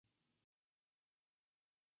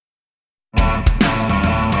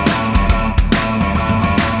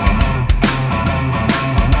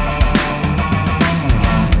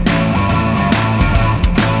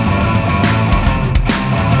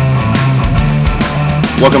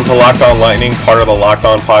Welcome to Locked On Lightning, part of the Locked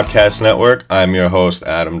On Podcast Network. I'm your host,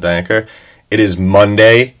 Adam Danker. It is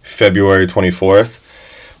Monday, February 24th.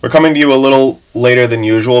 We're coming to you a little later than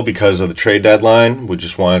usual because of the trade deadline. We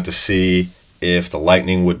just wanted to see if the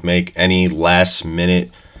Lightning would make any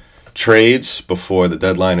last-minute trades before the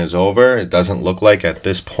deadline is over. It doesn't look like at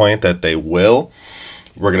this point that they will.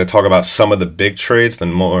 We're going to talk about some of the big trades, the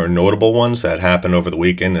more notable ones that happened over the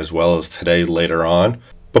weekend, as well as today later on.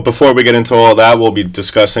 But before we get into all that, we'll be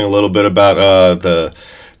discussing a little bit about the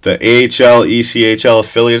AHL, ECHL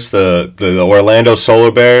affiliates, the Orlando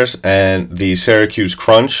Solar Bears and the Syracuse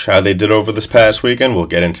Crunch, how they did over this past weekend. We'll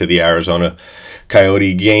get into the Arizona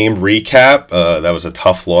Coyote game recap. That was a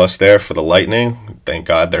tough loss there for the Lightning. Thank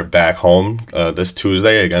God they're back home this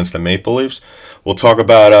Tuesday against the Maple Leafs. We'll talk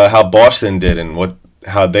about how Boston did and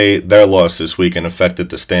how their loss this weekend affected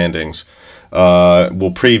the standings.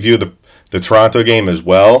 We'll preview the Toronto game as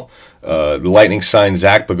well. The Lightning signed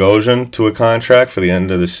Zach Bogosian to a contract for the end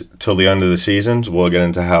of till the end of the season. We'll get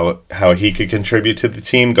into how he could contribute to the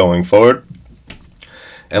team going forward.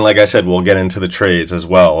 And like I said, we'll get into the trades as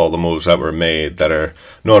well, all the moves that were made that are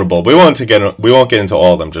notable. We won't get into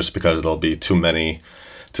all of them just because there'll be too many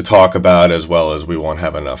to talk about, as well as we won't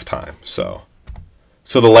have enough time. So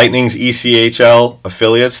the Lightning's ECHL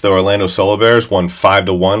affiliates, the Orlando Solar Bears, won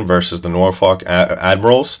 5-1 versus the Norfolk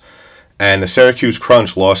Admirals. And the Syracuse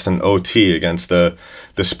Crunch lost in OT against the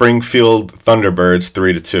Springfield Thunderbirds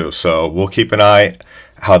 3-2. So we'll keep an eye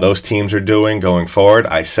how those teams are doing going forward.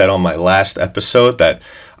 I said on my last episode that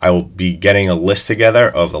I will be getting a list together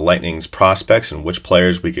of the Lightning's prospects and which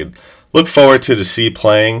players we could look forward to see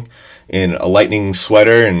playing in a Lightning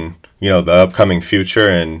sweater and the upcoming future,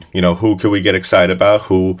 and who could we get excited about,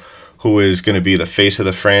 who is going to be the face of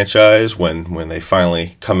the franchise when they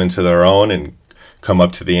finally come into their own and come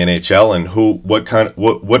up to the NHL, and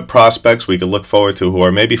what prospects we could look forward to who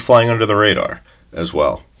are maybe flying under the radar as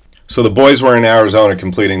well. So the boys were in Arizona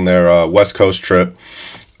completing their West Coast trip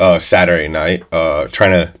Saturday night,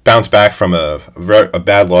 trying to bounce back from a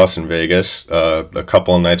bad loss in Vegas a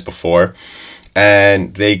couple of nights before,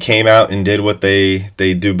 and they came out and did what they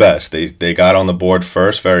do best. They got on the board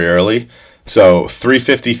first very early. So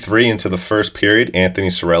 3:53 into the first period, Anthony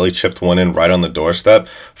Cirelli chipped one in right on the doorstep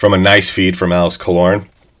from a nice feed from Alex Killorn.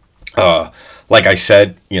 Like I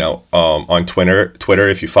said, on Twitter,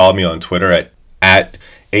 if you follow me on Twitter at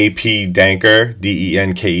APDanker,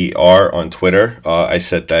 DENKER on Twitter, I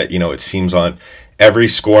said that, it seems on every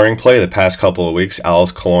scoring play the past couple of weeks,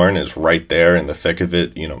 Alex Killorn is right there in the thick of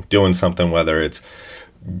it, doing something, whether it's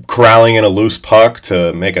corralling in a loose puck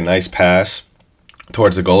to make a nice pass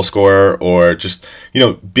towards the goal scorer, or just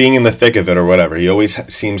being in the thick of it or whatever. He always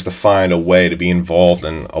seems to find a way to be involved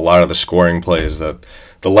in a lot of the scoring plays that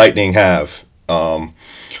the Lightning have.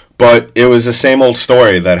 But it was the same old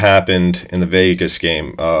story that happened in the Vegas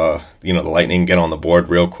game. The Lightning get on the board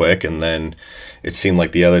real quick, and then it seemed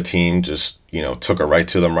like the other team just took it right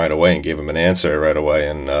to them right away and gave them an answer right away.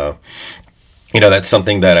 And that's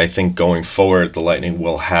something that I think going forward the Lightning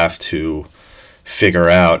will have to figure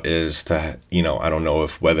out, is to I don't know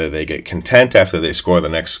whether they get content after they score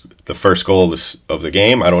the first goal of the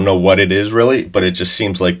game. I don't know what it is really, but it just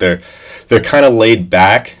seems like they're kind of laid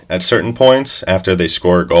back at certain points after they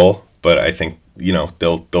score a goal. But I think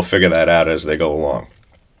they'll figure that out as they go along.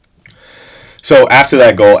 So after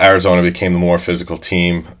that goal, Arizona became the more physical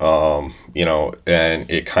team, and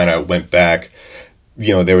it kind of went back.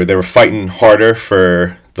 They were fighting harder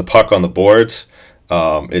for the puck on the boards.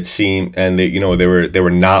 It seemed, and they were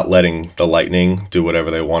not letting the Lightning do whatever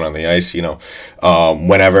they want on the ice.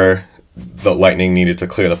 Whenever the Lightning needed to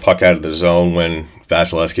clear the puck out of the zone when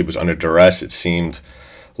Vasilevsky was under duress, it seemed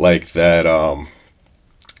like that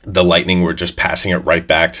the Lightning were just passing it right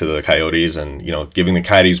back to the Coyotes, and giving the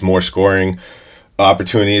Coyotes more scoring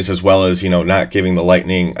opportunities, as well as not giving the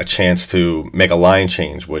Lightning a chance to make a line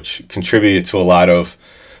change, which contributed to a lot of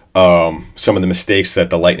some of the mistakes that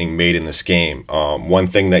the Lightning made in this game. One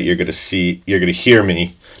thing that you're going to hear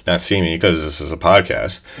me, not see me because this is a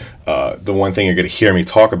podcast, the one thing you're going to hear me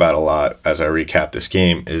talk about a lot as I recap this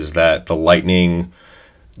game is that the Lightning,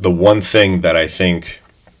 the one thing that I think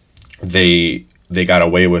they got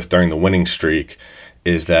away with during the winning streak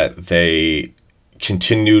is that they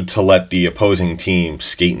continued to let the opposing team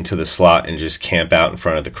skate into the slot and just camp out in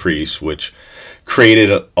front of the crease, which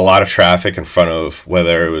created a lot of traffic in front of,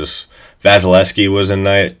 whether it was Vasilevsky was in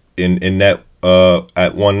net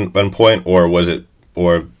at one point, or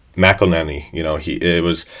McElhinney.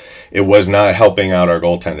 It was not helping out our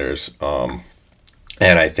goaltenders.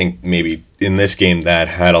 And I think maybe in this game that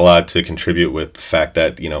had a lot to contribute with the fact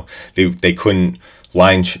that they couldn't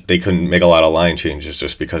they couldn't make a lot of line changes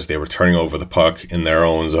just because they were turning over the puck in their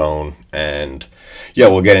own zone. And yeah,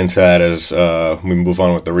 we'll get into that as we move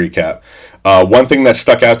on with the recap. One thing that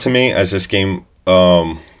stuck out to me as this game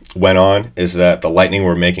went on is that the Lightning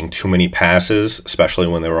were making too many passes, especially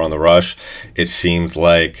when they were on the rush. It seemed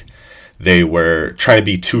like they were trying to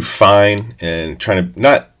be too fine and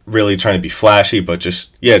not really trying to be flashy, but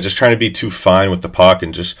just trying to be too fine with the puck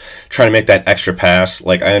and just trying to make that extra pass.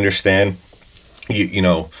 Like, I understand, you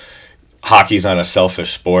know, hockey's not a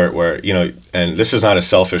selfish sport where, you know, and this is not a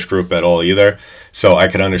selfish group at all either. So I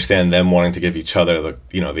could understand them wanting to give each other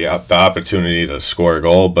the opportunity to score a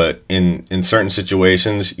goal. But in certain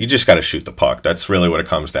situations, you just got to shoot the puck. That's really what it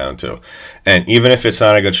comes down to. And even if it's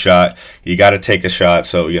not a good shot, you got to take a shot.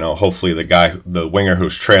 So, you know, hopefully the winger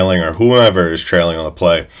who's trailing or whoever is trailing on the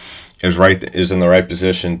play is in the right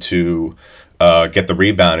position to get the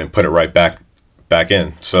rebound and put it right back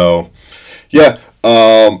in. So, yeah.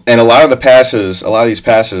 And a lot of these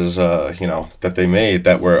passes, that they made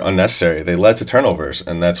that were unnecessary, they led to turnovers,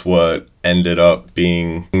 and that's what ended up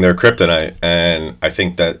being their kryptonite. And I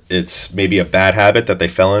think that it's maybe a bad habit that they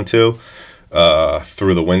fell into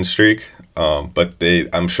through the win streak. But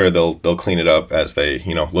I'm sure they'll clean it up as they,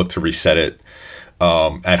 look to reset it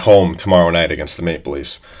at home tomorrow night against the Maple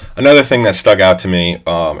Leafs. Another thing that stuck out to me, and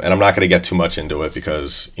I'm not going to get too much into it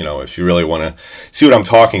because, if you really want to see what I'm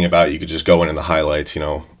talking about, you could just go in the highlights,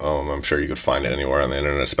 I'm sure you could find it anywhere on the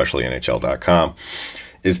internet, especially NHL.com,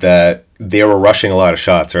 is that they were rushing a lot of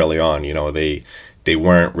shots early on. They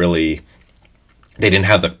weren't really, they didn't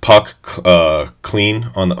have the puck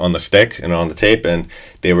clean on the stick and on the tape, and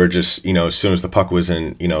they were just, as soon as the puck was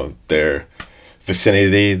in, their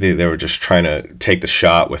vicinity, they were just trying to take the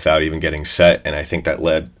shot without even getting set, and I think that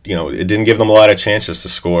led, it didn't give them a lot of chances to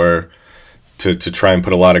score, to try and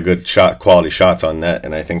put a lot of good quality shots on net,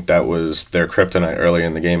 and I think that was their kryptonite early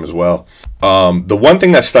in the game as well. The one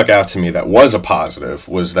thing that stuck out to me that was a positive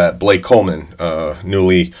was that Blake Coleman,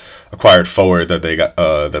 newly acquired forward that they got,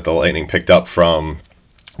 that the Lightning picked up from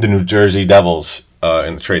the New Jersey Devils,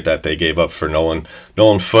 in the trade that they gave up for Nolan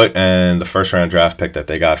Foote and the first-round draft pick that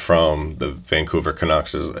they got from the Vancouver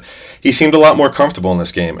Canucks. He seemed a lot more comfortable in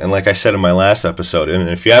this game. And like I said in my last episode, and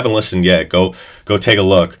if you haven't listened yet, go take a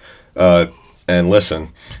look and listen,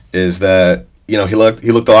 is that he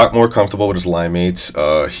looked a lot more comfortable with his line mates.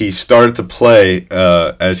 He started to play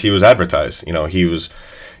as he was advertised. He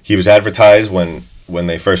was advertised when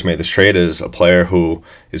they first made this trade as a player who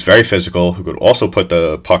is very physical, who could also put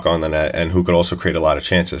the puck on the net, and who could also create a lot of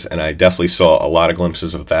chances. And I definitely saw a lot of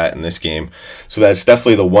glimpses of that in this game. So that's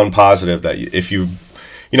definitely the one positive that if you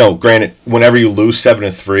granted, whenever you lose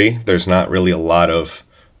 7-3, there's not really a lot of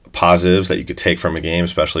positives that you could take from a game,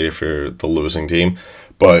 especially if you're the losing team.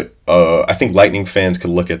 But I think Lightning fans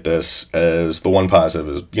could look at this as the one positive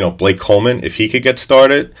is, Blake Coleman, if he could get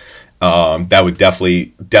started, that would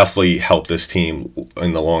definitely help this team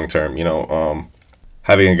in the long term.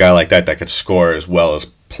 Having a guy like that could score as well as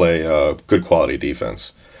play good quality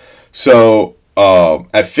defense. So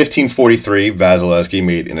at 15:43, Vasilevsky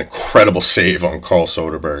made an incredible save on Carl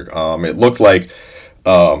Soderberg. It looked like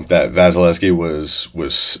that Vasilevsky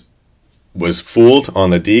was fooled on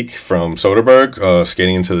the deke from Soderberg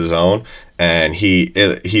skating into the zone, and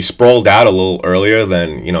he sprawled out a little earlier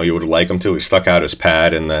than you would like him to. He stuck out his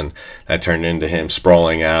pad, and then that turned into him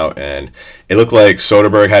sprawling out, and it looked like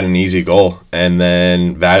Soderberg had an easy goal, and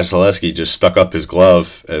then Vasilevsky just stuck up his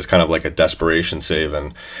glove as kind of like a desperation save,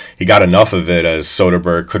 and he got enough of it as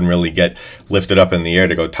Soderberg couldn't really get lifted up in the air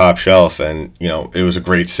to go top shelf, and it was a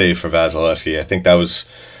great save for Vasilevsky. I think that was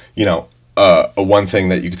one thing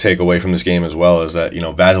that you could take away from this game as well is that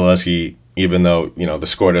Vasilevsky, even though the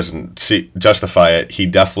score doesn't justify it, he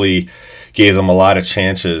definitely gave them a lot of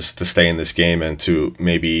chances to stay in this game and to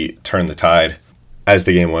maybe turn the tide as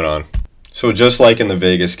the game went on. So just like in the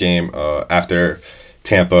Vegas game, after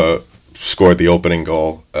Tampa scored the opening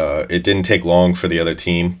goal, it didn't take long for the other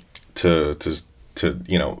team to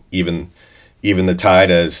even the tide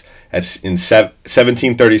as in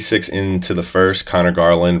 17:36 into the first, Connor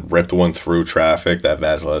Garland ripped one through traffic that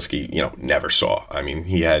Vasilevsky, never saw. I mean,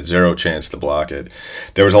 he had zero chance to block it.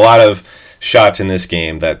 There was a lot of shots in this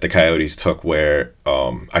game that the Coyotes took where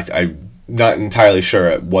I'm not entirely sure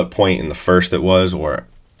at what point in the first it was,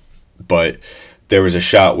 but there was a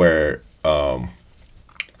shot where the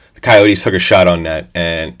Coyotes took a shot on net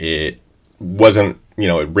and it wasn't,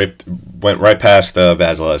 it went right past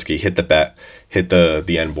Vasilevsky, hit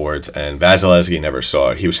the end boards, and Vasilevsky never saw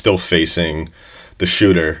it. He was still facing the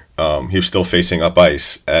shooter. He was still facing up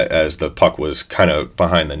ice as the puck was kind of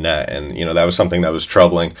behind the net, and that was something that was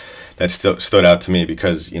troubling stood out to me,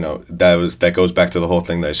 because that goes back to the whole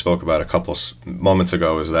thing that I spoke about a couple moments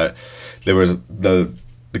ago, is that there was the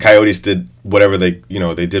Coyotes did whatever they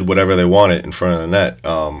did whatever they wanted in front of the net.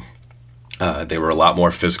 They were a lot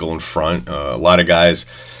more physical in front. A lot of guys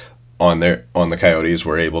on the Coyotes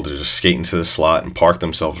were able to just skate into the slot and park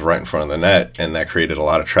themselves right in front of the net, and that created a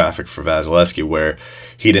lot of traffic for Vasilevsky, where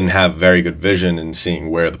he didn't have very good vision in seeing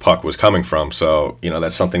where the puck was coming from. So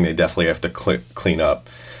that's something they definitely have to clean up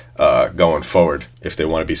going forward if they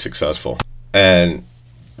want to be successful. And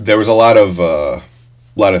there was a lot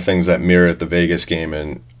of things that mirrored the Vegas game,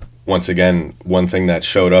 and once again, one thing that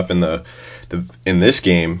showed up in in this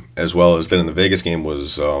game as well as did in the Vegas game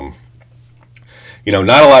was not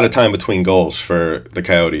a lot of time between goals for the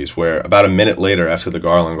Coyotes, where about a minute later after the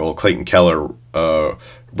Garland goal, Clayton Keller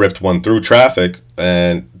ripped one through traffic,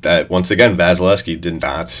 and that, once again, Vasilevsky did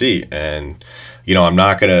not see. And, I'm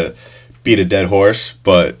not going to beat a dead horse,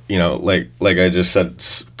 but, like I just said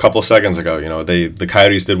a couple seconds ago, the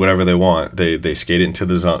Coyotes did whatever they want. They skated into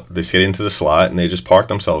the zone, they skated into the slot, and they just parked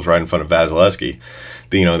themselves right in front of Vasilevsky.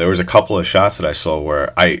 There was a couple of shots that I saw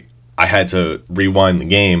where I had to rewind the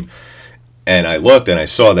game, and I looked and I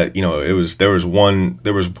saw that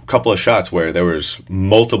there was a couple of shots where there was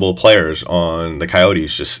multiple players on the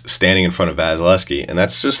Coyotes just standing in front of Vasilevsky, and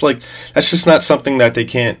that's just not something that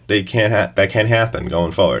that can't happen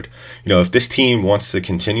going forward. If this team wants to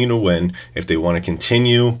continue to win, if they want to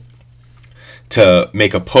continue to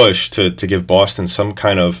make a push to give Boston some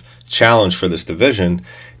kind of challenge for this division,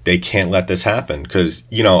 they can't let this happen, because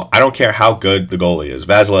I don't care how good the goalie is.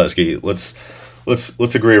 Vasilevsky,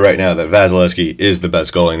 Let's agree right now that Vasilevsky is the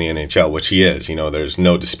best goalie in the NHL, which he is. There's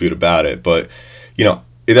no dispute about it. But,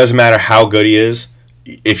 it doesn't matter how good he is.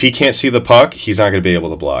 If he can't see the puck, he's not going to be able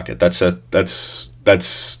to block it. That's what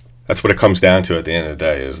it comes down to at the end of the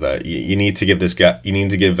day, is that you need to give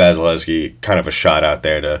Vasilevsky kind of a shot out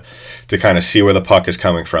there to kind of see where the puck is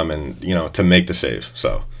coming from and, to make the save.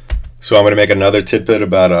 So I'm going to make another tidbit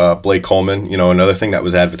about Blake Coleman. Another thing that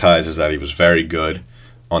was advertised is that he was very good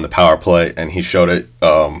on the power play, and he showed it.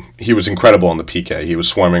 He was incredible on the PK. He was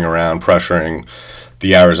swarming around, pressuring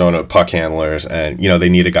the Arizona puck handlers, and they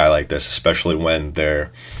need a guy like this, especially when they're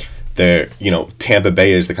Tampa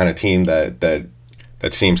Bay is the kind of team that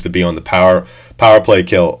seems to be on the power play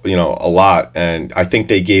kill a lot, and I think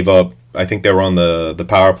they gave up. I think they were on the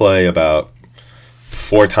power play about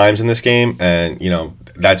 4 times in this game, and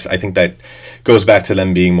I think that goes back to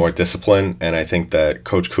them being more disciplined, and I think that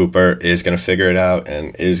Coach Cooper is going to figure it out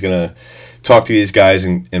and is going to talk to these guys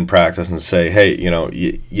in practice and say, hey,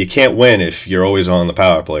 you can't win if you're always on the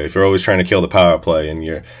power play. If you're always trying to kill the power play and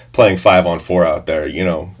you're playing 5-on-4 out there,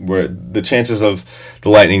 where the chances of the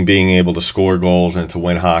Lightning being able to score goals and to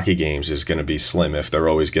win hockey games is going to be slim if they're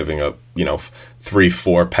always giving up,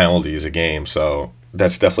 3-4 penalties a game. So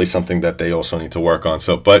that's definitely something that they also need to work on.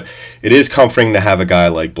 So, but it is comforting to have a guy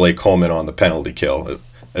like Blake Coleman on the penalty kill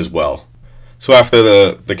as well. So after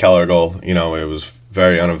the Keller goal, it was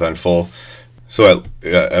very uneventful. So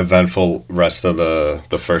eventful rest of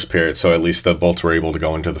the first period. So at least the Bolts were able to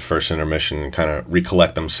go into the first intermission and kind of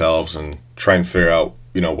recollect themselves and try and figure out,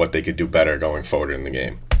 what they could do better going forward in the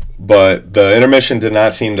game. But the intermission did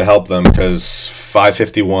not seem to help them, because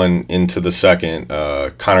 5:51 into the second,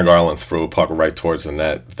 Connor Garland threw a puck right towards the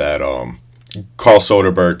net that Carl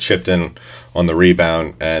Soderberg chipped in on the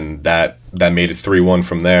rebound, and that made it 3-1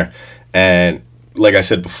 from there. And like I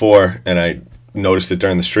said before, and I noticed it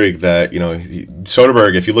during the streak, that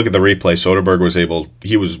Soderberg, if you look at the replay, Soderberg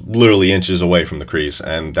he was literally inches away from the crease,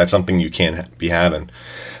 and that's something you can't be having.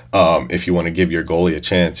 If you want to give your goalie a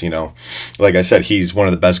chance, like I said, he's one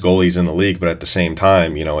of the best goalies in the league, but at the same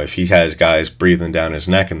time, if he has guys breathing down his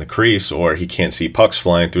neck in the crease, or he can't see pucks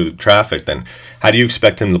flying through the traffic, then how do you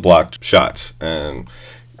expect him to block shots? And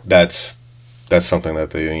that's something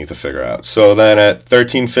that they need to figure out. So then at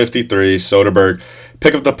 13:53, Soderberg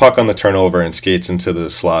picked up the puck on the turnover and skates into the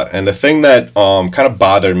slot. And the thing that kind of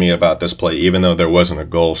bothered me about this play, even though there wasn't a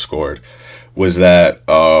goal scored, was that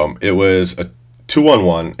it was a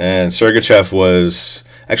 2-on-1, and Sergachev was...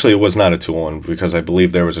 Actually, it was not a 2-on, because I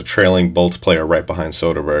believe there was a trailing Bolts player right behind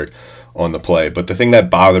Soderberg on the play. But the thing that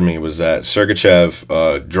bothered me was that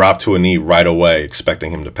Sergachev dropped to a knee right away,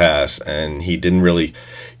 expecting him to pass, and he didn't really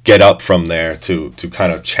get up from there to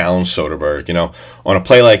kind of challenge Soderberg. On a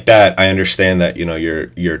play like that, I understand that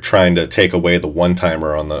you're trying to take away the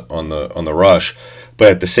one-timer on the rush,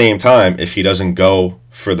 but at the same time, if he doesn't go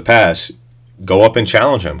for the pass, go up and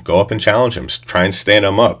challenge him. Try and stand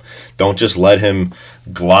him up. Don't just let him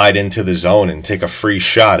glide into the zone and take a free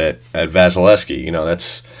shot at Vasilevsky.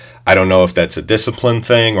 I don't know if that's a discipline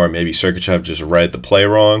thing, or maybe Sergachev just read the play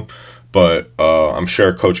wrong, but I'm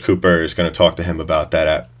sure Coach Cooper is going to talk to him about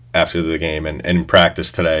that after the game and in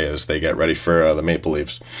practice today as they get ready for the Maple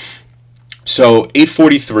Leafs. So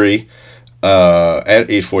 8:43. At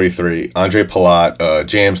 8:43, Andre Palat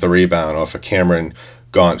jams the rebound off a Cameron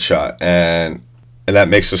Gaunt shot, and that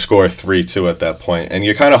makes the score 3-2 at that point. And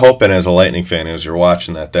you're kind of hoping as a Lightning fan as you're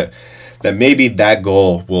watching that maybe that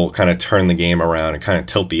goal will kind of turn the game around and kind of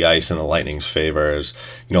tilt the ice in the Lightning's favor. As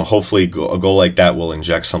hopefully a goal like that will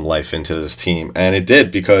inject some life into this team, and it did,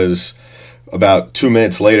 because about 2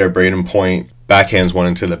 minutes later, Braden Point backhands one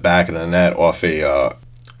into the back of the net off a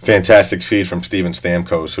fantastic feed from Steven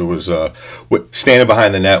Stamkos, who was standing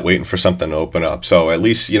behind the net waiting for something to open up. So at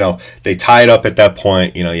least, they tie it up at that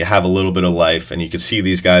point. You have a little bit of life, and you can see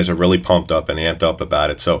these guys are really pumped up and amped up about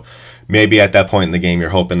it. So maybe at that point in the game, you're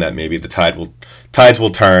hoping that maybe the tides will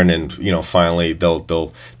turn, and finally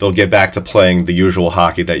they'll get back to playing the usual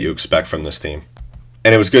hockey that you expect from this team.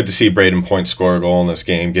 And it was good to see Braden Point score a goal in this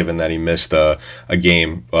game, given that he missed a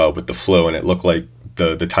game with the flu, and it looked like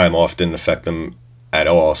the time off didn't affect him at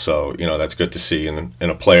all. So, that's good to see in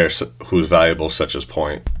a player who's valuable such as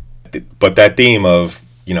Point. But that theme of,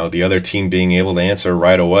 the other team being able to answer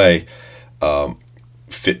right away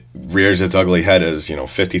rears its ugly head as,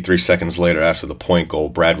 53 seconds later after the Point goal,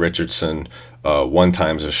 Brad Richardson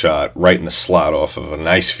one-times a shot right in the slot off of a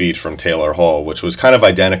nice feed from Taylor Hall, which was kind of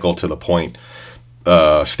identical to the Point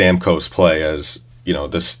Stamkos play, as,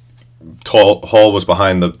 this Hall was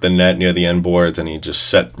behind the net near the end boards, and he just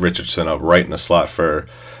set Richardson up right in the slot for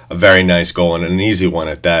a very nice goal, and an easy one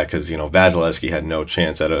at that, because Vasilevsky had no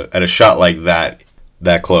chance at a shot like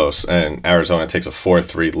that close, and Arizona takes a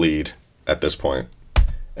 4-3 lead at this point.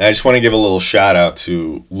 And I just want to give a little shout out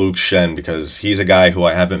to Luke Schenn, because he's a guy who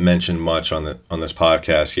I haven't mentioned much on this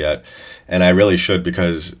podcast yet, and I really should,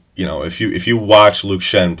 because if you watch Luke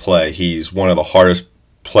Schenn play, he's one of the hardest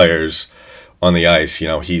players on the ice.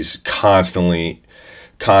 He's constantly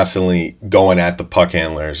going at the puck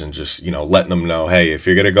handlers and just, letting them know, hey, if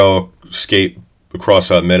you're going to go skate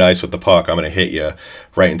across mid-ice with the puck, I'm going to hit you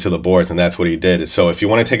right into the boards, and that's what he did. So if you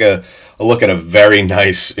want to take a look at a very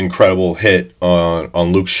nice, incredible hit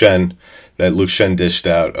on Luke Schenn that Luke Schenn dished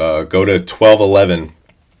out, go to 12:11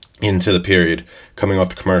 into the period, coming off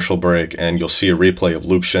the commercial break, and you'll see a replay of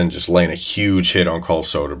Luke Schenn just laying a huge hit on Carl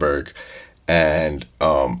Soderberg. And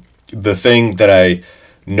the thing that I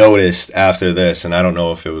noticed after this, and I don't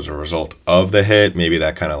know if it was a result of the hit, maybe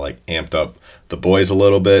that kind of like amped up the boys a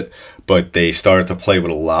little bit, but they started to play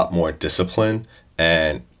with a lot more discipline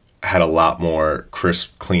and had a lot more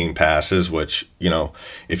crisp, clean passes, which,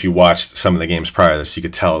 if you watched some of the games prior to this, you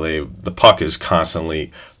could tell the puck is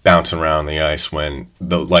constantly bouncing around the ice when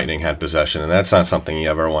the Lightning had possession, and that's not something you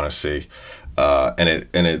ever want to see. And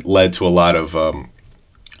it led to a lot of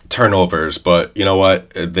turnovers, but you know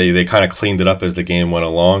what? They kind of cleaned it up as the game went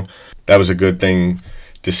along. That was a good thing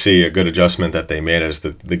to see, a good adjustment that they made as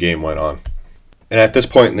the game went on. And at this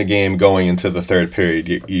point in the game, going into the third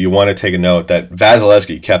period, you want to take a note that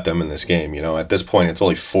Vasilevsky kept them in this game. At this point, it's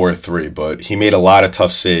only 4-3, but he made a lot of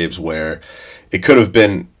tough saves where it could have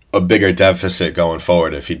been a bigger deficit going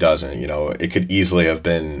forward if he doesn't. It could easily have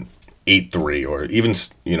been 8-3 or even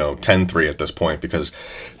 10-3 at this point, because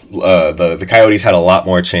the Coyotes had a lot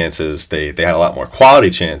more chances. They had a lot more quality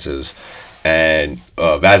chances, and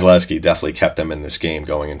Vasilevsky definitely kept them in this game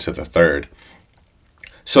going into the third.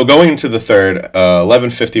 So going into the third,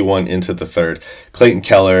 11:51 into the third, Clayton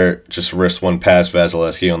Keller just risked one past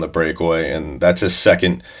Vasilevsky on the breakaway, and that's his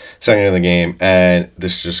second in the game. And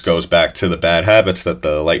this just goes back to the bad habits that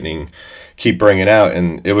the Lightning keep bringing out,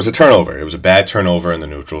 and it was a turnover. It was a bad turnover in the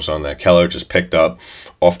neutral zone that Keller just picked up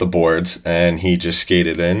off the boards, and he just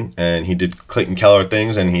skated in, and he did Clayton Keller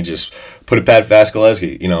things, and he just put it past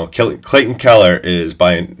Vasilevsky. Clayton Keller is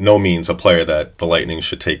by no means a player that the Lightning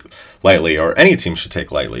should take lightly, or any team should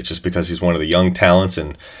take lightly, just because he's one of the young talents,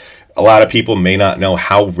 and a lot of people may not know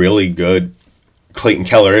how really good Clayton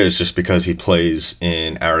Keller is just because he plays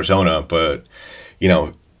in Arizona, but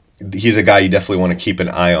he's a guy you definitely want to keep an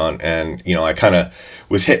eye on. And I kind of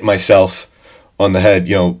was hitting myself on the head,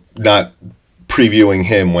 not previewing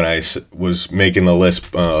him when I was making the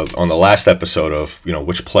list on the last episode of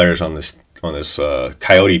which players on this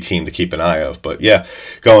Coyote team to keep an eye of. But yeah,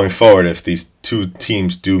 going forward, if these two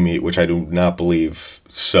teams do meet, which I do not believe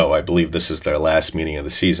so, I believe this is their last meeting of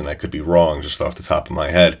the season. I could be wrong just off the top of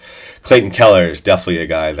my head. Clayton Keller is definitely a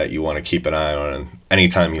guy that you want to keep an eye on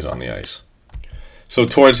anytime he's on the ice. So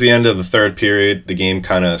towards the end of the third period, the game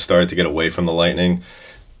kind of started to get away from the Lightning.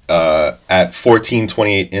 At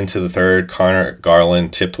 14:28 into the third, Connor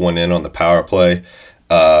Garland tipped one in on the power play.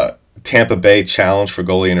 Tampa Bay challenge for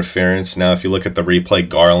goalie interference. Now, if you look at the replay,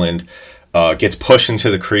 Garland gets pushed into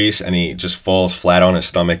the crease and he just falls flat on his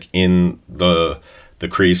stomach in the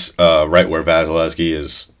crease, right where Vasilevsky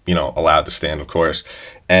is, allowed to stand, of course.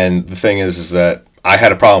 And the thing is that I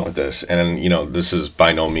had a problem with this, and this is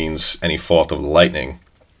by no means any fault of the Lightning,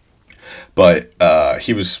 but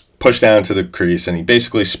he was pushed down to the crease and he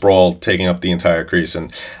basically sprawled, taking up the entire crease.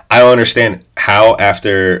 And I don't understand how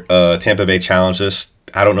after Tampa Bay challenged this.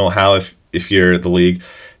 I don't know how if you're the league,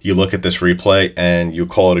 you look at this replay and you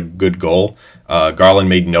call it a good goal. Garland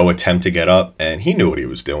made no attempt to get up, and he knew what he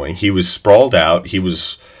was doing. He was sprawled out. He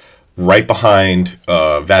was right behind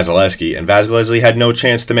Vasilevsky, and Vasilevsky had no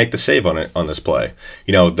chance to make the save on this play.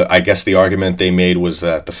 I guess the argument they made was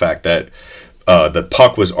that the fact that the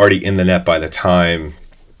puck was already in the net by the time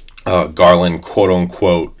Garland, quote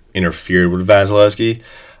unquote, interfered with Vasilevsky.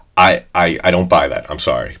 I don't buy that. I'm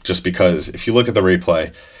sorry. Just because if you look at the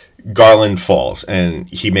replay, Garland falls and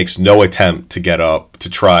he makes no attempt to get up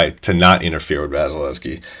to try to not interfere with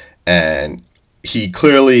Vasilevsky, and he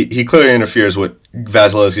clearly interferes with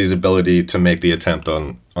Vasilevsky's ability to make the attempt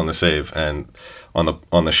on the save and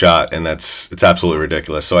on the shot, and it's absolutely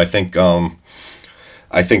ridiculous. So I think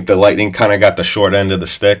the Lightning kind of got the short end of the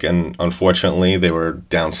stick, and unfortunately they were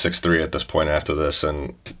down 6-3 at this point after this,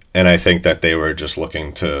 and I think that they were just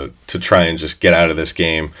looking to try and just get out of this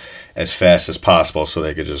game as fast as possible so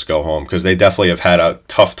they could just go home, because they definitely have had a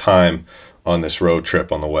tough time on this road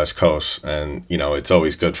trip on the West Coast, and it's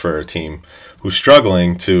always good for a team who's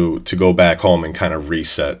struggling to go back home and kind of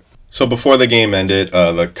reset. So before the game ended,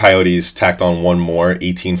 the Coyotes tacked on one more,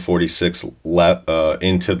 18:46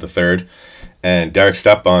 into the third, and Derek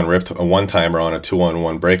Stepan ripped a one-timer on a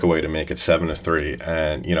 2-on-1 breakaway to make it 7-3.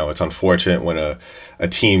 And it's unfortunate when a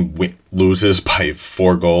team loses by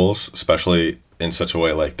 4 goals, especially in such a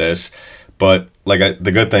way like this. But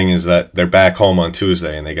the good thing is that they're back home on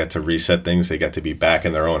Tuesday and they get to reset things. They get to be back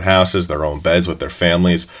in their own houses, their own beds with their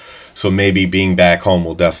families. So maybe being back home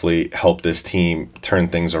will definitely help this team turn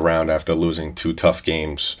things around after losing 2 tough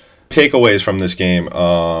games. Takeaways from this game,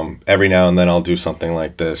 every now and then I'll do something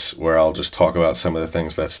like this where I'll just talk about some of the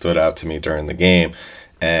things that stood out to me during the game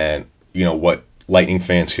and what Lightning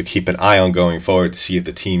fans could keep an eye on going forward to see if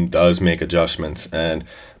the team does make adjustments. And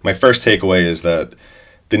my first takeaway is that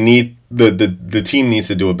the team needs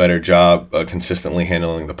to do a better job consistently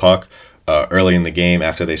handling the puck. Early in the game,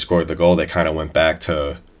 after they scored the goal, they kind of went back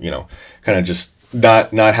to kind of just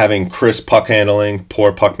not having crisp puck handling,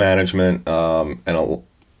 poor puck management, and a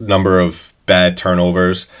number of bad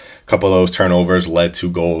turnovers. A couple of those turnovers led to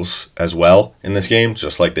goals as well in this game,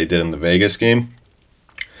 just like they did in the Vegas game.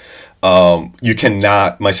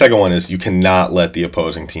 My second one is you cannot let the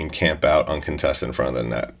opposing team camp out uncontested in front of the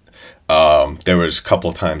net. There was a couple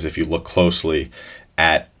of times, if you look closely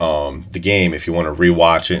at the game, if you want to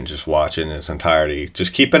rewatch it and just watch it in its entirety,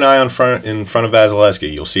 just keep an eye in front of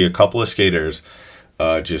Vasilevsky. You'll see a couple of skaters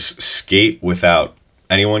just skate without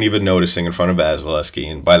anyone even noticing in front of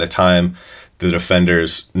Vasilevsky, and by the time the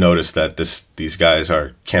defenders notice that these guys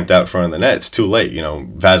are camped out in front of the net, it's too late.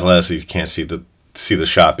 Vasilevsky can't see the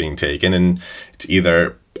shot being taken, and it's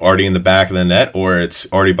either already in the back of the net or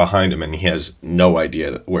it's already behind him and he has no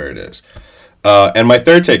idea where it is. And my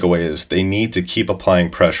third takeaway is they need to keep applying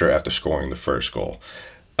pressure after scoring the first goal.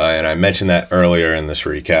 And I mentioned that earlier in this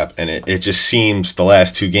recap, and it just seems the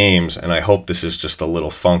last 2 games, and I hope this is just a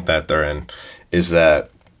little funk that they're in, is that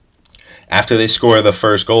after they score the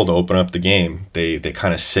first goal to open up the game, they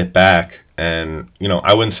kind of sit back and,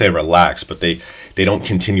 I wouldn't say relax, but they don't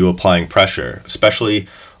continue applying pressure, especially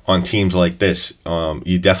on teams like this.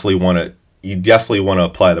 You definitely want to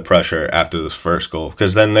apply the pressure after this first goal,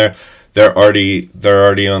 because then they're already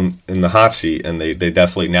in the hot seat, and they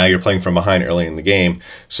definitely, now you're playing from behind early in the game,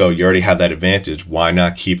 so you already have that advantage. Why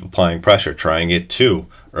not keep applying pressure? Try and get 2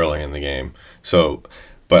 early in the game.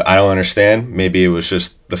 But I don't understand. Maybe it was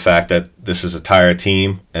just the fact that this is a tired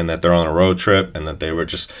team and that they're on a road trip and that they were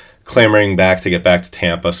just clamoring back to get back to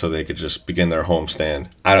Tampa so they could just begin their homestand.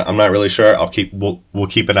 I'm not really sure. We'll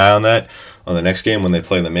keep an eye on that on the next game when they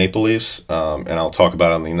play the Maple Leafs, and I'll talk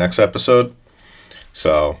about it on the next episode.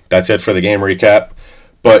 So that's it for the game recap.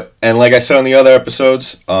 And like I said on the other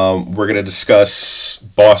episodes, we're going to discuss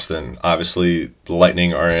Boston. Obviously, the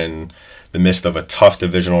Lightning are in the midst of a tough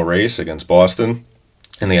divisional race against Boston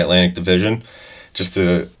in the Atlantic Division. Just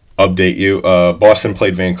to update you, Boston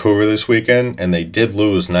played Vancouver this weekend, and they did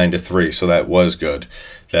lose 9-3, so that was good.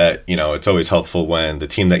 That, it's always helpful when the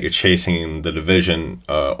team that you're chasing in the division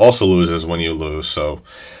also loses when you lose.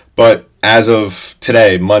 But as of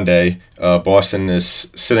today, Monday, Boston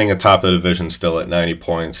is sitting atop the division still at 90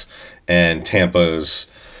 points, and Tampa's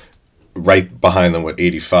right behind them with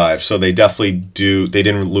 85. So they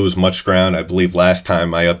didn't lose much ground. I believe last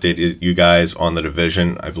time I updated you guys on the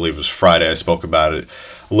division, I believe it was Friday, I spoke about it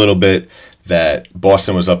a little bit, that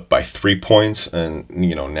Boston was up by 3 points, and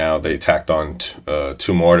now they tacked on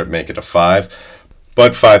 2 more to make it a 5.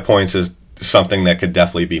 But 5 points is something that could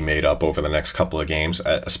definitely be made up over the next couple of games,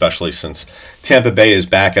 especially since Tampa Bay is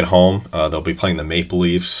back at home. They'll be playing the Maple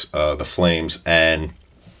Leafs, the Flames, and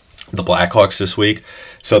the Blackhawks this week,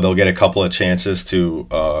 so they'll get a couple of chances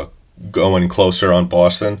to go in closer on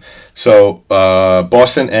Boston. So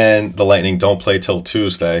Boston and the Lightning don't play till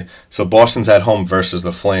Tuesday, so Boston's at home versus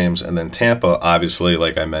the Flames, and then Tampa, obviously,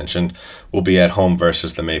 like I mentioned, will be at home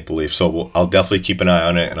versus the Maple Leafs. So I'll definitely keep an eye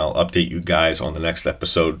on it, and I'll update you guys on the next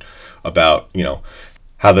episode about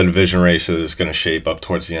how the division race is going to shape up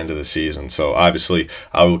towards the end of the season. So obviously,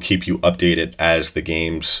 I will keep you updated as the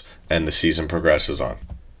games and the season progresses on.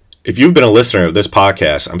 If you've been a listener of this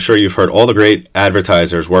podcast, I'm sure you've heard all the great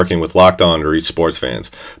advertisers working with Locked On to reach sports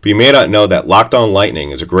fans. But you may not know that Locked On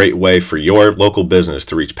Lightning is a great way for your local business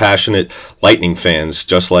to reach passionate Lightning fans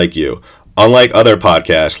just like you. Unlike other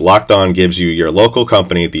podcasts, Locked On gives you your local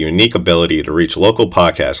company the unique ability to reach local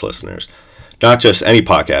podcast listeners. Not just any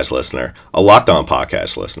podcast listener, a Locked On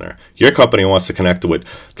podcast listener. Your company wants to connect with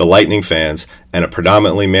the Lightning fans and a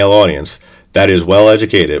predominantly male audience that is well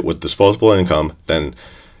educated with disposable income, then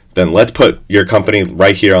let's put your company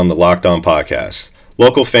right here on the Locked On podcast.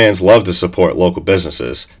 Local fans love to support local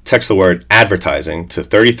businesses. Text the word advertising to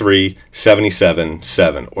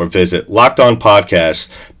 33777 or visit LockedOnPodcast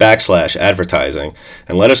 /advertising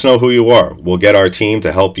and let us know who you are. We'll get our team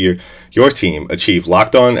to help your team achieve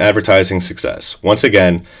Locked On advertising success. Once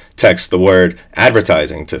again, text the word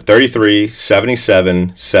advertising to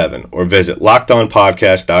 33777 or visit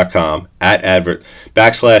LockedOnPodcast.com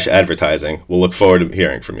 /advertising. We'll look forward to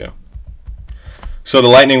hearing from you. So the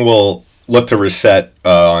Lightning will look to reset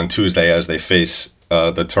on Tuesday as they face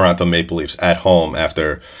the Toronto Maple Leafs at home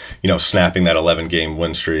after, snapping that 11-game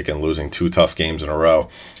win streak and losing 2 tough games in a row.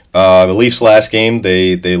 The Leafs' last game,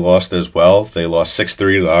 they lost as well. They lost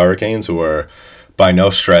 6-3 to the Hurricanes, who are by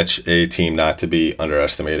no stretch a team not to be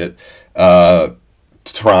underestimated.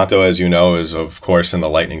 Toronto, as you know, is, of course, in the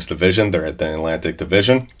Lightning's division. They're at the Atlantic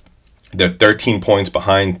Division. They're 13 points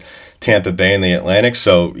behind Tampa Bay in the Atlantic.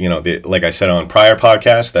 So, like I said on prior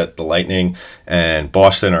podcasts, that the Lightning and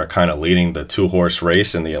Boston are kind of leading the 2-horse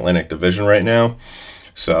race in the Atlantic Division right now.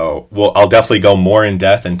 So I'll definitely go more in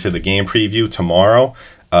depth into the game preview tomorrow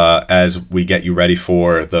as we get you ready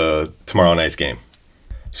for the tomorrow night's game.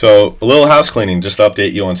 So a little house cleaning, just to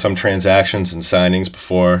update you on some transactions and signings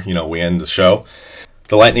before, we end the show.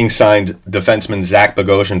 The Lightning signed defenseman Zach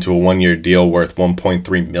Bogosian to a 1-year deal worth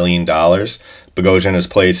 $1.3 million. Bogosian has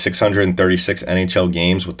played 636 NHL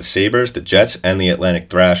games with the Sabres, the Jets, and the Atlanta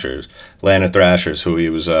Thrashers, who he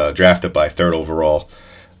was drafted by 3rd overall.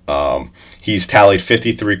 He's tallied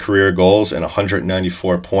 53 career goals and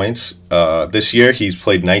 194 points. This year, he's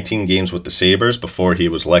played 19 games with the Sabres before he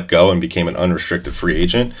was let go and became an unrestricted free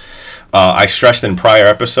agent. I stressed in prior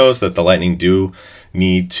episodes that the Lightning do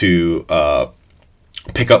need to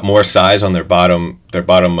pick up more size on their bottom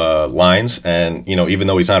lines, and even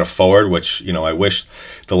though he's not a forward, which I wish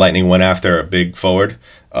the Lightning went after a big forward,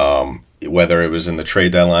 whether it was in the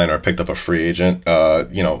trade deadline or picked up a free agent.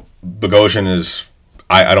 Bogosian is,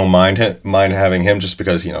 I don't mind having him just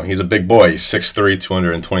because he's a big boy. He's 6'3",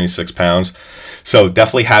 226 pounds. So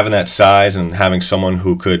definitely having that size and having someone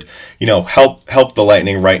who could help the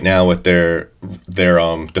Lightning right now with their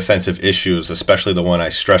defensive issues, especially the one I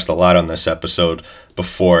stressed a lot on this episode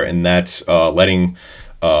before, and that's letting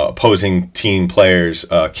opposing team players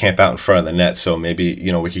camp out in front of the net. So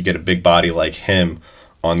maybe we could get a big body like him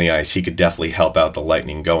on the ice. He could definitely help out the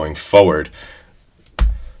Lightning going forward.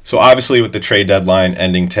 So obviously with the trade deadline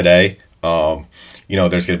ending today, there's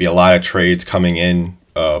going to be a lot of trades coming in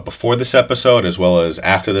before this episode as well as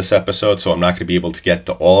after this episode. So I'm not going to be able to get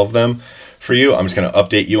to all of them for you. I'm just going to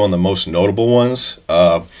update you on the most notable ones.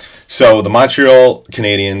 So the Montreal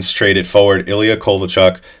Canadiens traded forward Ilya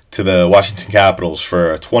Kovalchuk to the Washington Capitals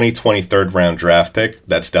for a 2020 third-round draft pick.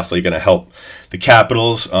 That's definitely going to help the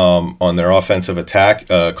Capitals on their offensive attack.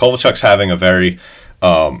 Kovalchuk's having a very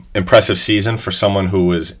impressive season for someone who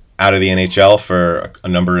was out of the NHL for a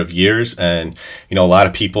number of years, and a lot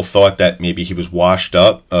of people thought that maybe he was washed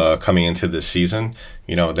up coming into this season.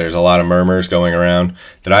 There's a lot of murmurs going around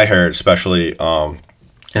that I heard, especially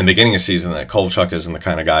in the beginning of the season, that Kovalchuk isn't the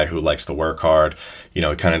kind of guy who likes to work hard. He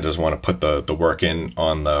kind of does want to put the work in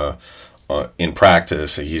on in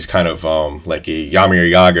practice. He's kind of like a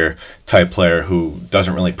Jaromir Jagr type player who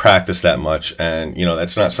doesn't really practice that much, and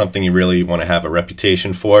that's not something you really want to have a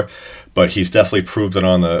reputation for. But he's definitely proved it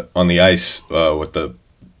on the ice with the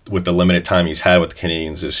limited time he's had with the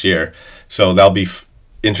Canadiens this year. So that'll be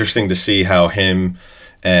interesting to see how him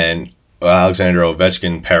and Alexander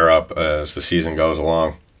Ovechkin pair up as the season goes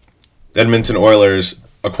along. The Edmonton Oilers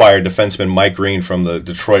acquired defenseman Mike Green from the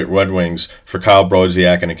Detroit Red Wings for Kyle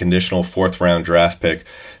Brodziak and a conditional 4th-round draft pick.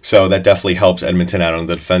 So that definitely helps Edmonton out on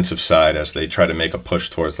the defensive side as they try to make a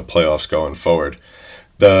push towards the playoffs going forward.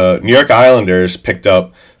 The New York Islanders picked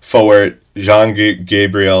up forward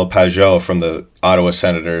Jean-Gabriel Pageau from the Ottawa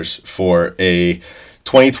Senators for a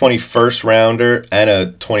 2020 first-rounder and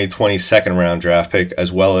a 2020 second-round draft pick,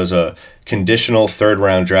 as well as a conditional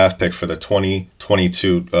 3rd-round draft pick for the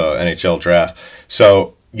 2022 NHL draft.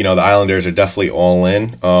 So, the Islanders are definitely all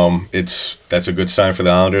in. That's a good sign for the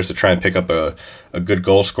Islanders to try and pick up a good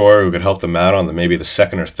goal scorer who could help them out on maybe the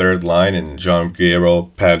 2nd or 3rd line in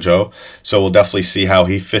Jean-Gabriel Pageau. So we'll definitely see how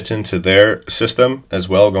he fits into their system as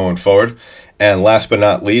well going forward. And last but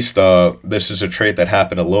not least, this is a trade that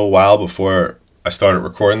happened a little while before I started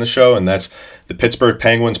recording the show, and that's the Pittsburgh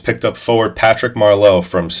Penguins picked up forward Patrick Marleau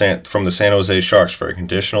from the San Jose Sharks for a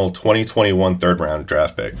conditional 2021 3rd-round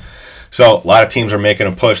draft pick. So a lot of teams are making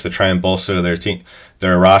a push to try and bolster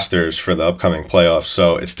their rosters for the upcoming playoffs.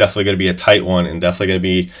 So it's definitely going to be a tight one and definitely going to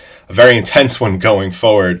be a very intense one going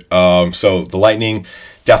forward. So the Lightning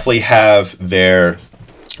definitely have their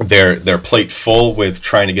plate full with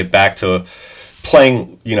trying to get back to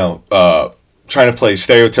playing, trying to play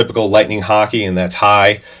stereotypical Lightning hockey, and that's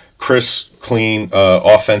high, crisp, clean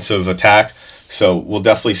offensive attack. So we'll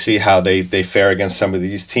definitely see how they fare against some of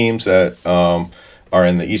these teams that are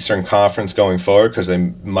in the Eastern Conference going forward, because they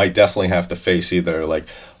might definitely have to face either like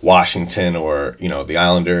Washington or the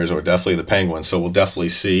Islanders or definitely the Penguins. So we'll definitely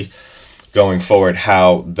see going forward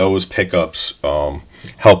how those pickups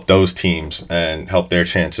help those teams and help their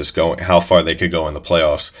chances going, how far they could go in the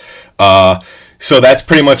playoffs. So that's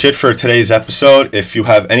pretty much it for today's episode. If you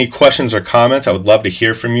have any questions or comments, I would love to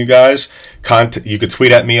hear from you guys. You could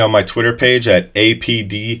tweet at me on my Twitter page at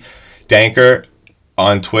APDDanker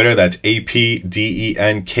on Twitter. That's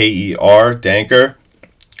APDENKER, Danker.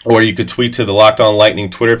 Or you could tweet to the Locked On Lightning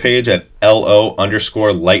Twitter page at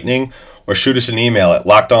LO_Lightning, or shoot us an email at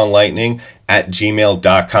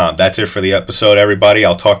lockedonlightning@gmail.com. That's it for the episode, everybody.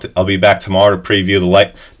 I'll be back tomorrow to preview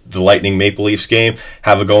the Lightning Maple Leafs game.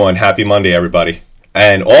 Have a go on. Happy Monday, everybody.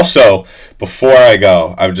 And also, before I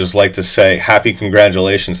go, I would just like to say happy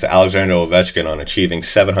congratulations to Alexander Ovechkin on achieving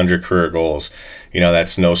 700 career goals.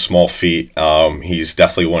 That's no small feat. He's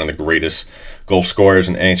definitely one of the greatest goal scorers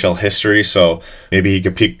in NHL history, so maybe he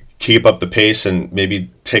could keep up the pace and maybe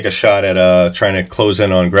take a shot at trying to close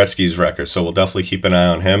in on Gretzky's record. So we'll definitely keep an eye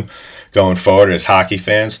on him going forward as hockey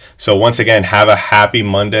fans. So once again, have a happy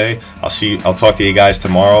Monday. I'll talk to you guys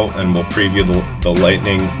tomorrow, and we'll preview the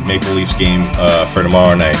Lightning Maple Leafs game for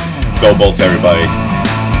tomorrow night. Go Bolts, everybody.